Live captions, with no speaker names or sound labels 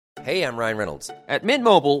Hey, I'm Ryan Reynolds. At Mint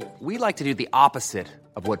Mobile, we like to do the opposite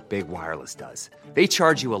of what Big Wireless does. They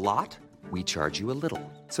charge you a lot, we charge you a little.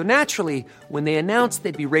 So naturally, when they announced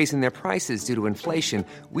they'd be raising their prices due to inflation,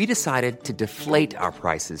 we decided to deflate our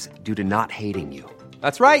prices due to not hating you.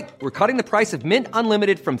 That's right. We're cutting the price of Mint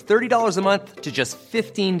Unlimited from $30 a month to just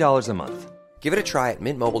 $15 a month. Give it a try at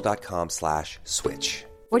mintmobile.com/switch.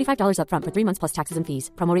 $45 up front for 3 months plus taxes and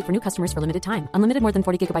fees. Promo rate for new customers for limited time. Unlimited more than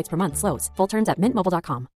 40 gigabytes per month. Slows full terms at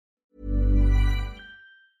mintmobile.com.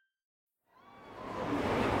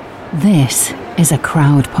 This is a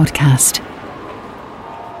Crowd podcast.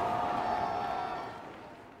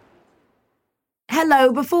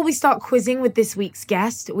 Hello, before we start quizzing with this week's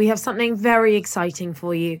guest, we have something very exciting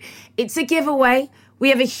for you. It's a giveaway.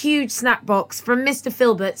 We have a huge snack box from Mr.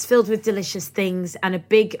 Filbert's filled with delicious things and a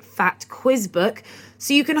big fat quiz book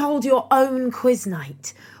so you can hold your own quiz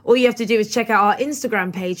night. All you have to do is check out our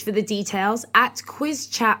Instagram page for the details at Quiz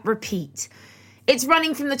Chat Repeat. It's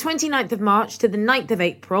running from the 29th of March to the 9th of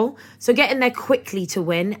April, so get in there quickly to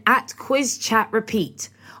win at Quiz Chat Repeat.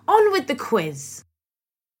 On with the quiz.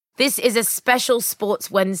 This is a special Sports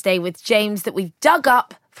Wednesday with James that we've dug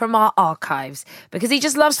up from our archives because he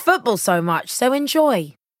just loves football so much, so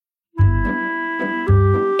enjoy.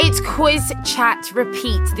 It's Quiz Chat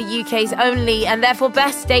Repeat, the UK's only and therefore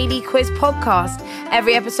best daily quiz podcast.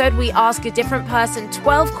 Every episode we ask a different person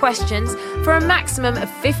 12 questions for a maximum of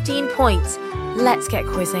 15 points. Let's get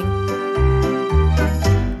quizzing.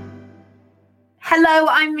 Hello,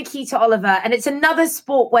 I'm Nikita Oliver and it's another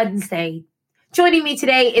Sport Wednesday. Joining me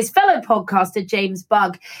today is fellow podcaster James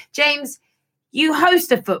Bugg. James, you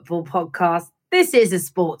host a football podcast. This is a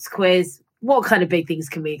sports quiz. What kind of big things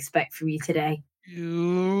can we expect from you today?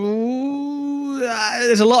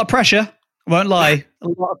 There's a lot of pressure. I won't lie. A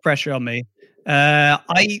lot of pressure on me. I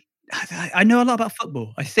know a lot about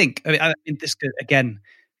football, I think. I mean, this could, again,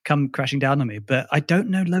 come crashing down on me, but I don't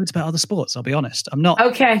know loads about other sports, I'll be honest. I'm not...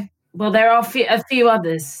 Okay. Well, there are a few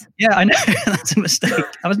others. Yeah, I know. That's a mistake.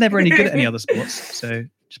 I was never any good at any other sports, so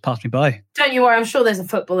just pass me by. Don't you worry. I'm sure there's a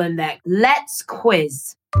football in there. Let's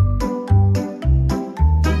quiz.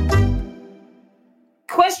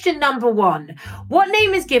 Question number 1. What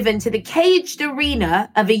name is given to the caged arena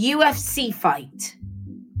of a UFC fight?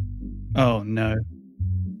 Oh, no.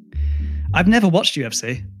 I've never watched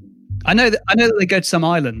UFC. I know that they go to some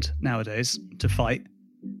island nowadays to fight.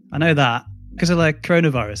 I know that. Because of like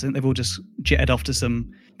coronavirus, I think they've all just jetted off to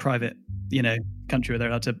some private, country where they're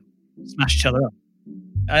allowed to smash each other up.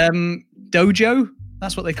 Dojo?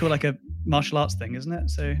 That's what they call like a martial arts thing, isn't it?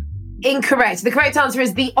 So incorrect. The correct answer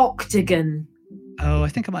is the octagon. Oh, I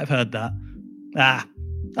think I might have heard that.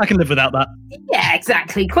 I can live without that. Yeah,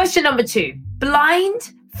 exactly. Question number 2.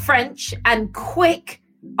 Blind, French, and quick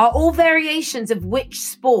are all variations of which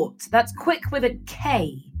sport? That's quick with a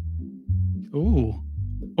K. Ooh.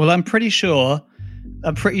 Well, I'm pretty sure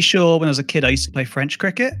when I was a kid, I used to play French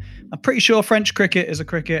cricket. I'm pretty sure French cricket is a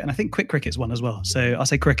cricket, and I think quick cricket's one as well. So I'll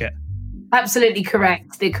say cricket. Absolutely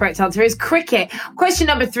correct. The correct answer is cricket. Question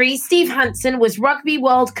number 3. Steve Hansen was Rugby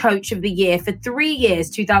World Coach of the Year for 3 years,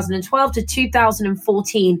 2012 to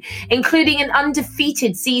 2014, including an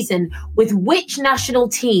undefeated season with which national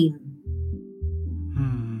team?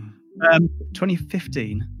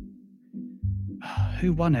 2015.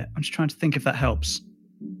 Who won it? I'm just trying to think if that helps.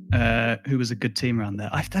 Who was a good team around there?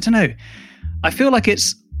 I don't know. I feel like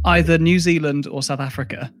it's either New Zealand or South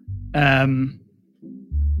Africa.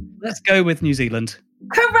 Let's go with New Zealand.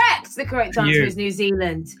 Correct. The correct answer is New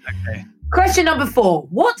Zealand. Okay. Question number 4.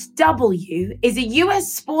 What W is a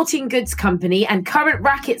US sporting goods company and current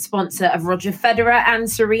racket sponsor of Roger Federer and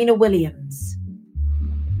Serena Williams?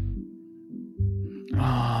 Oh,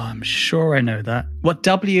 I'm sure I know that. What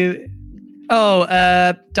W?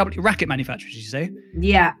 Oh, W racket manufacturer, did you say?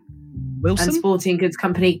 Yeah. Wilson? And sporting goods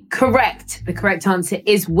company. Correct. The correct answer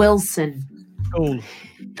is Wilson. Cool.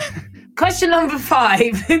 Question number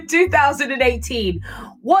 5. In 2018,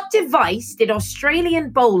 what device did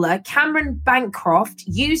Australian bowler Cameron Bancroft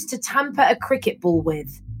use to tamper a cricket ball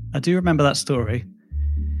with? I do remember that story.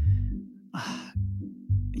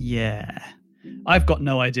 Yeah. I've got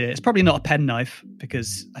no idea. It's probably not a penknife,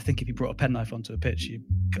 because I think if you brought a penknife onto a pitch, you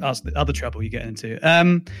ask the other trouble you get into.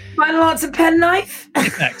 Final answer, penknife?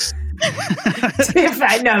 Tipex.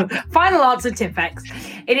 No, final answer, Tipex.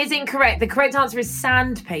 It is incorrect. The correct answer is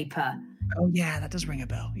sandpaper. Oh, yeah, that does ring a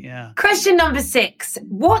bell. Yeah. Question number 6.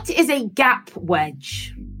 What is a gap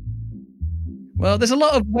wedge? Well, there's a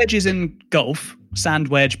lot of wedges in golf. Sand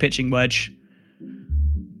wedge, pitching wedge.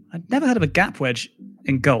 I'd never heard of a gap wedge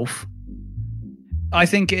in golf. I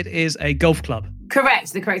think it is a golf club.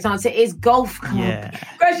 Correct. The correct answer is golf club. Yeah.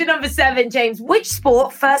 Question number 7, James. Which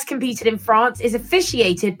sport first competed in France is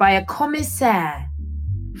officiated by a commissaire?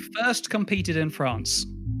 First competed in France.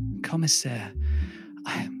 Commissaire.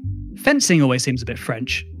 Fencing always seems a bit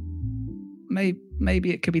French.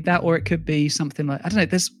 Maybe it could be that, or it could be something like, I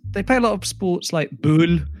don't know. They play a lot of sports like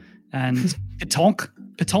boule and pétanque.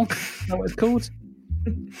 Pétanque, is that what it's called?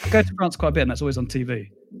 I go to France quite a bit, and that's always on TV.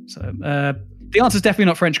 So the answer is definitely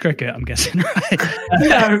not French cricket, I'm guessing, right?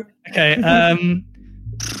 No. Okay.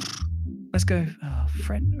 Let's go.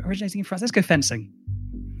 Originating in France. Let's go fencing.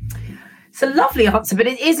 It's a lovely answer, but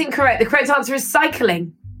it is incorrect. The correct answer is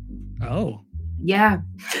cycling. Oh. Yeah.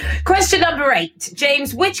 Question number 8.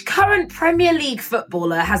 James, which current Premier League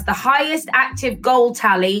footballer has the highest active goal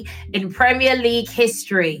tally in Premier League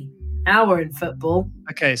history? Now we're in football.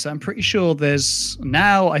 Okay, so I'm pretty sure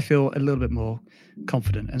now I feel a little bit more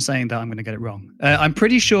confident in saying that I'm going to get it wrong. I'm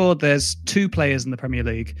pretty sure there's 2 players in the Premier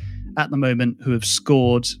League at the moment who have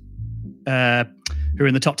scored, who are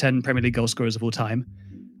in the top 10 Premier League goal scorers of all time.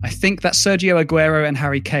 I think that's Sergio Aguero and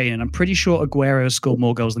Harry Kane, and I'm pretty sure Aguero has scored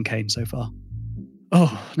more goals than Kane so far.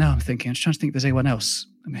 Oh, now I'm just trying to think if there's anyone else.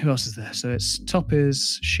 I mean, who else is there? So it's top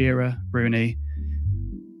is Shearer, Rooney,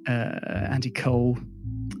 Andy Cole,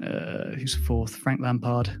 who's 4th? Frank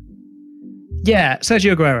Lampard. Yeah,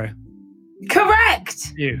 Sergio Aguero.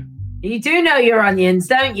 Correct. You do know your onions,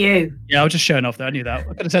 don't you? Yeah, I was just showing off there. I knew that. I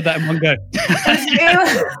could have said that in one go.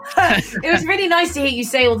 It was really nice to hear you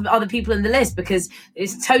say all the other people in the list, because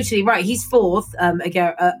it's totally right. He's 4th,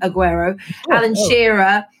 Aguero, Alan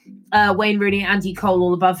Shearer, Wayne Rooney, Andy Cole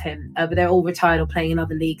all above him, but they're all retired or playing in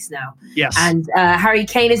other leagues now. Yes. And Harry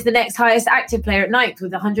Kane is the next highest active player at night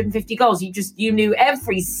with 150 goals. You knew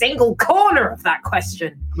every single corner of that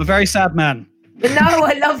question. I'm a very sad man. No,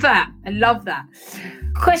 I love that.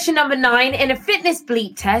 Question number 9. In a fitness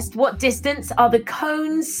bleep test, what distance are the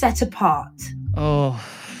cones set apart? Oh,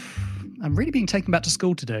 I'm really being taken back to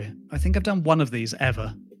school today. I think I've done one of these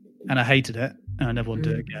ever, and I hated it, and I never want to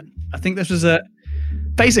do it again. I think this was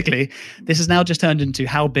basically, this has now just turned into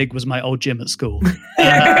how big was my old gym at school.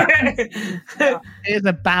 It's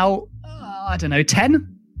about, I don't know,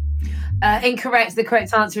 10? Incorrect. The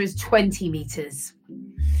correct answer is 20 meters.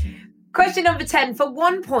 Question number 10. For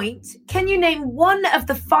 1 point, can you name one of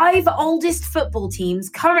the 5 oldest football teams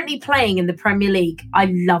currently playing in the Premier League?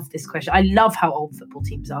 I love this question. I love how old football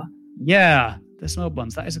teams are. Yeah, there's some old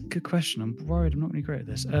ones. That is a good question. I'm worried I'm not really great at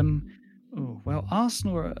this.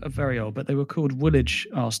 Arsenal are very old, but they were called Woolwich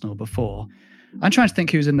Arsenal before. I'm trying to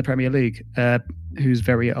think who's in the Premier League who's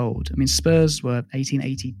very old. I mean, Spurs were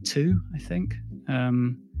 1882, I think.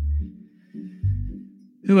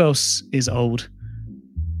 Who else is old?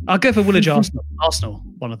 I'll go for Woolwich Arsenal. Arsenal,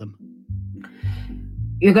 one of them.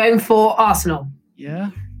 You're going for Arsenal? Yeah.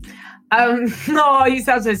 No, you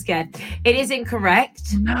sound so scared. It is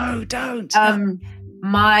incorrect. No, don't.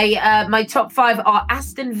 My top 5 are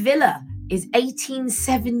Aston Villa is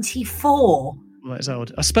 1874. Well, it's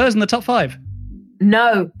old. Are Spurs in the top 5?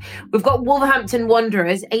 No. We've got Wolverhampton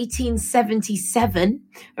Wanderers, 1877.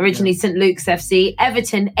 Originally St. Luke's FC.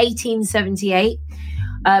 Everton, 1878.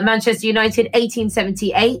 Manchester United,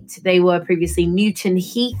 1878. They were previously Newton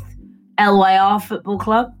Heath, LYR Football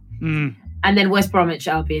Club. And then West Bromwich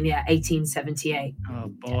Albion, 1878. Oh,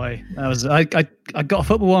 boy. That was I got a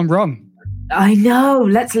football one wrong. I know.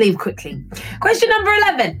 Let's leave quickly. Question number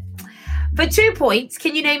 11. For 2 points,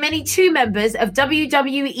 can you name any 2 members of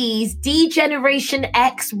WWE's D-Generation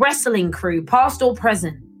X wrestling crew, past or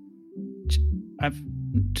present? I've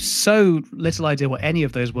so little idea what any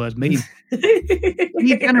of those words mean.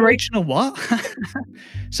 D-Generational what?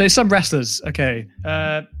 So some wrestlers. Okay.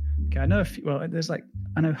 I know a few. Well, there's I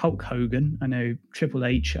know Hulk Hogan. I know Triple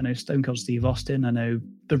H. I know Stone Cold Steve Austin. I know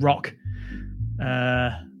The Rock.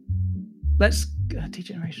 Let's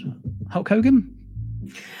D-Generational. Hulk Hogan?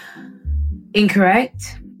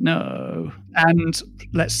 Incorrect. No. And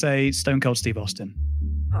let's say Stone Cold Steve Austin.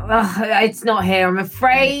 It's not here, I'm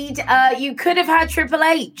afraid. You could have had Triple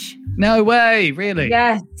H. No way, really?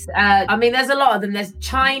 Yes. I mean, there's a lot of them. There's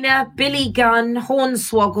Chyna, Billy Gunn,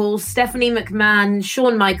 Hornswoggle, Stephanie McMahon,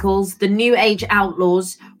 Shawn Michaels, the New Age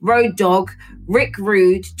Outlaws, Road Dogg, Rick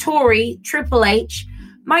Rude, Tori, Triple H,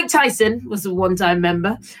 Mike Tyson was a one-time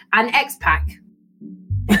member, and X-Pac.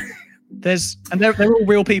 They're all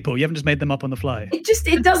real people. You haven't just made them up on the fly.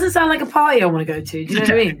 It doesn't sound like a party I want to go to. Do you know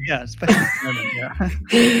what I mean? Yeah, especially at the moment,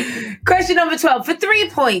 yeah. Question number 12. For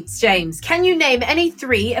 3 points, James, can you name any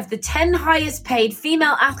 3 of the 10 highest paid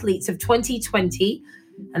female athletes of 2020?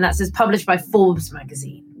 And that's as published by Forbes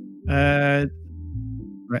magazine. Right,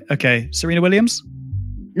 okay. Serena Williams?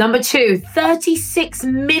 Number 2, 36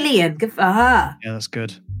 million. Good for her. Yeah, that's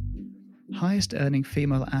good. Highest earning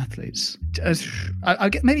female athletes. I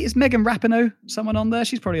get, maybe it's Megan Rapinoe, someone on there.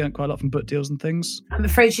 She's probably earned quite a lot from book deals and things. I'm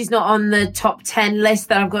afraid she's not on the top 10 list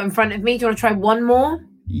that I've got in front of me. Do you want to try one more?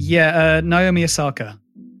 Yeah, Naomi Osaka.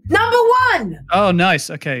 Number 1! Oh, nice.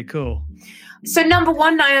 Okay, cool. So number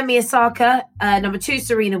 1, Naomi Osaka. Number 2,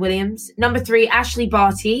 Serena Williams. Number 3, Ashley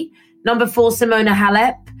Barty. Number 4, Simona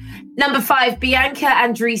Halep. Number 5, Bianca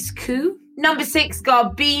Andreescu. Number 6,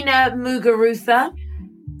 Garbina Muguruza.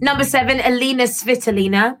 Number 7, Elina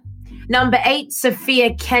Svitolina. Number 8,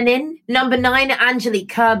 Sophia Kenin. Number 9, Angelique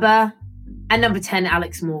Kerber. And number 10,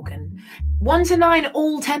 Alex Morgan. 1 to 9,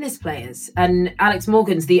 all tennis players. And Alex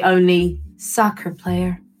Morgan's the only soccer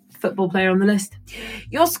player, football player on the list.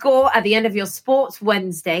 Your score at the end of your Sports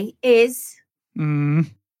Wednesday is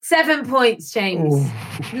 7 points, James. Ooh.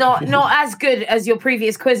 Not as good as your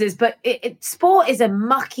previous quizzes, but sport is a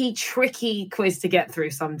mucky, tricky quiz to get through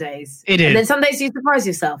some days. It is. And then some days you surprise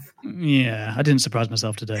yourself. Yeah, I didn't surprise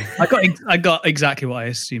myself today. I got exactly what I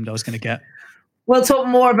assumed I was going to get. We'll talk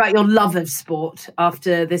more about your love of sport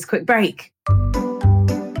after this quick break.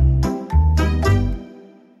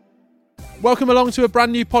 Welcome along to a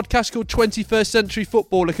brand new podcast called 21st Century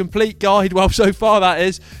Football, a complete guide, well, so far that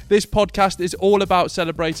is. This podcast is all about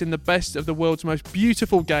celebrating the best of the world's most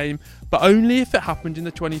beautiful game, but only if it happened in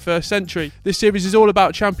the 21st century. This series is all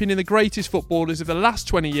about championing the greatest footballers of the last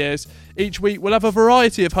 20 years. Each week we'll have a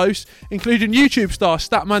variety of hosts, including YouTube star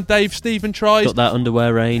Statman Dave, Stephen Tries. Got that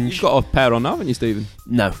underwear range. You've got a pair on, haven't you, Stephen?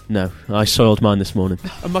 No, I soiled mine this morning.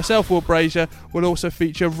 And myself, Will Brazier, will also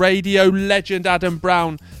feature radio legend Adam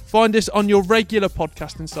Brown. Find us on your regular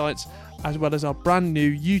podcasting sites, as well as our brand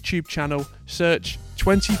new YouTube channel. Search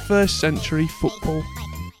 21st Century Football.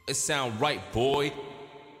 It sound right, boy.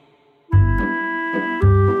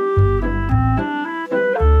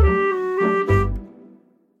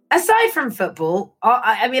 Aside from football,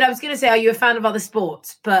 I mean, I was going to say, are you a fan of other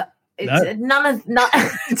sports? But it's none.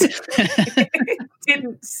 It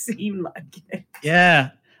didn't seem like it. Yeah,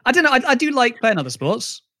 I don't know. I do like playing other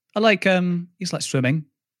sports. I like it's like swimming.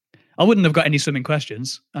 I wouldn't have got any swimming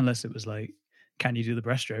questions unless it was like, can you do the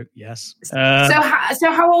breaststroke? Yes. So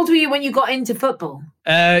how old were you when you got into football?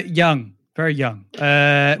 Young, very young.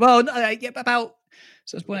 About.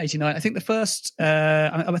 So I was born in 89. I think the first.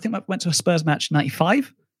 I think I went to a Spurs match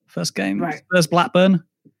 95. First game, right. Spurs Blackburn.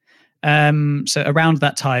 So around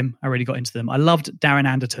that time, I really got into them. I loved Darren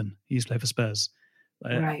Anderton. He used to play for Spurs.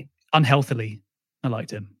 Right. Unhealthily, I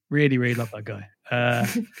liked him. Really, really loved that guy.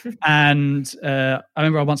 And I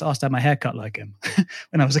remember I once asked to have my haircut like him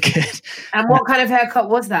when I was a kid. And what kind of haircut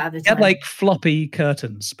was that at the time? He had like floppy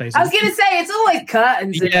curtains, basically. I was going to say, it's always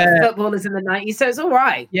curtains in footballers in the 90s, so it's all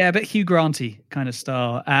right. Yeah, but Hugh Granty kind of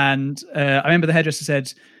style. And I remember the hairdresser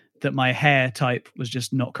said that my hair type was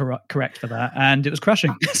just not correct for that. And it was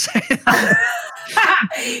crushing.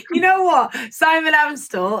 You know what? Simon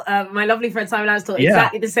Amstel, my lovely friend Simon Amstel,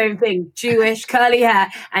 exactly the same thing. Jewish, curly hair.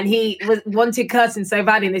 And he wanted curtains so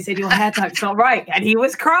badly, and they said, your hair type's not right. And he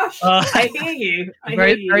was crushed. I hear you.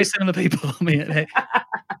 Very similar people. I mean,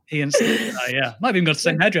 he and yeah. Might have even got the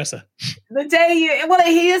same hairdresser. The day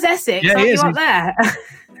he is Essex. Yeah, he is. Up there.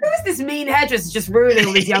 Who is this mean hairdresser just ruining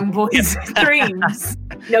all these young boys' dreams?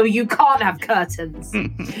 No, you can't have curtains.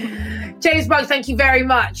 James Bugg, thank you very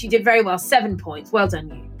much. You did very well. 7 points. Well done,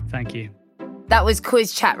 you. Thank you. That was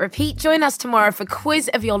Quiz Chat Repeat. Join us tomorrow for Quiz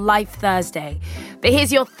of Your Life Thursday. But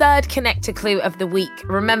here's your third connector clue of the week.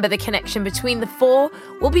 Remember, the connection between the four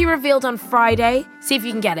will be revealed on Friday. See if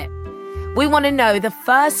you can get it. We want to know the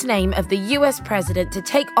first name of the US president to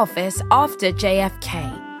take office after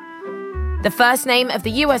JFK. The first name of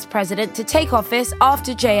the US president to take office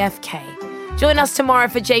after JFK. Join us tomorrow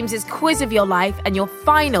for James's Quiz of Your Life and your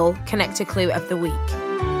final connector clue of the week.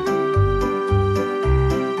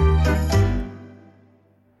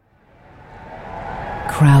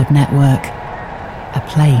 Crowd Network, a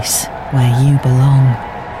place where you belong.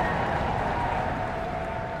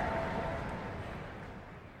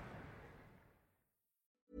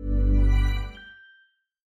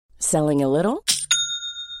 Selling a little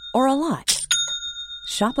or a lot?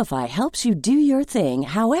 Shopify helps you do your thing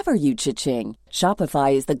however you cha-ching.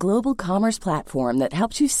 Shopify is the global commerce platform that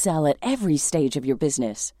helps you sell at every stage of your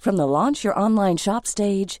business. From the launch your online shop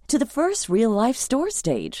stage to the first real-life store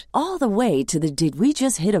stage, all the way to the did we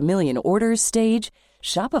just hit a million orders stage.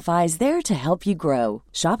 Shopify is there to help you grow.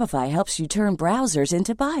 Shopify helps you turn browsers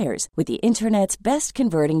into buyers with the internet's best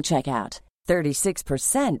converting checkout.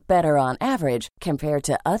 36% better on average compared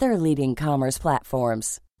to other leading commerce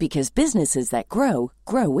platforms. Because businesses that grow,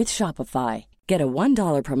 grow with Shopify. Get a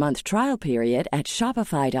 $1 per month trial period at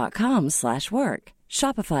shopify.com/work.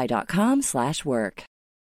 Shopify.com/work.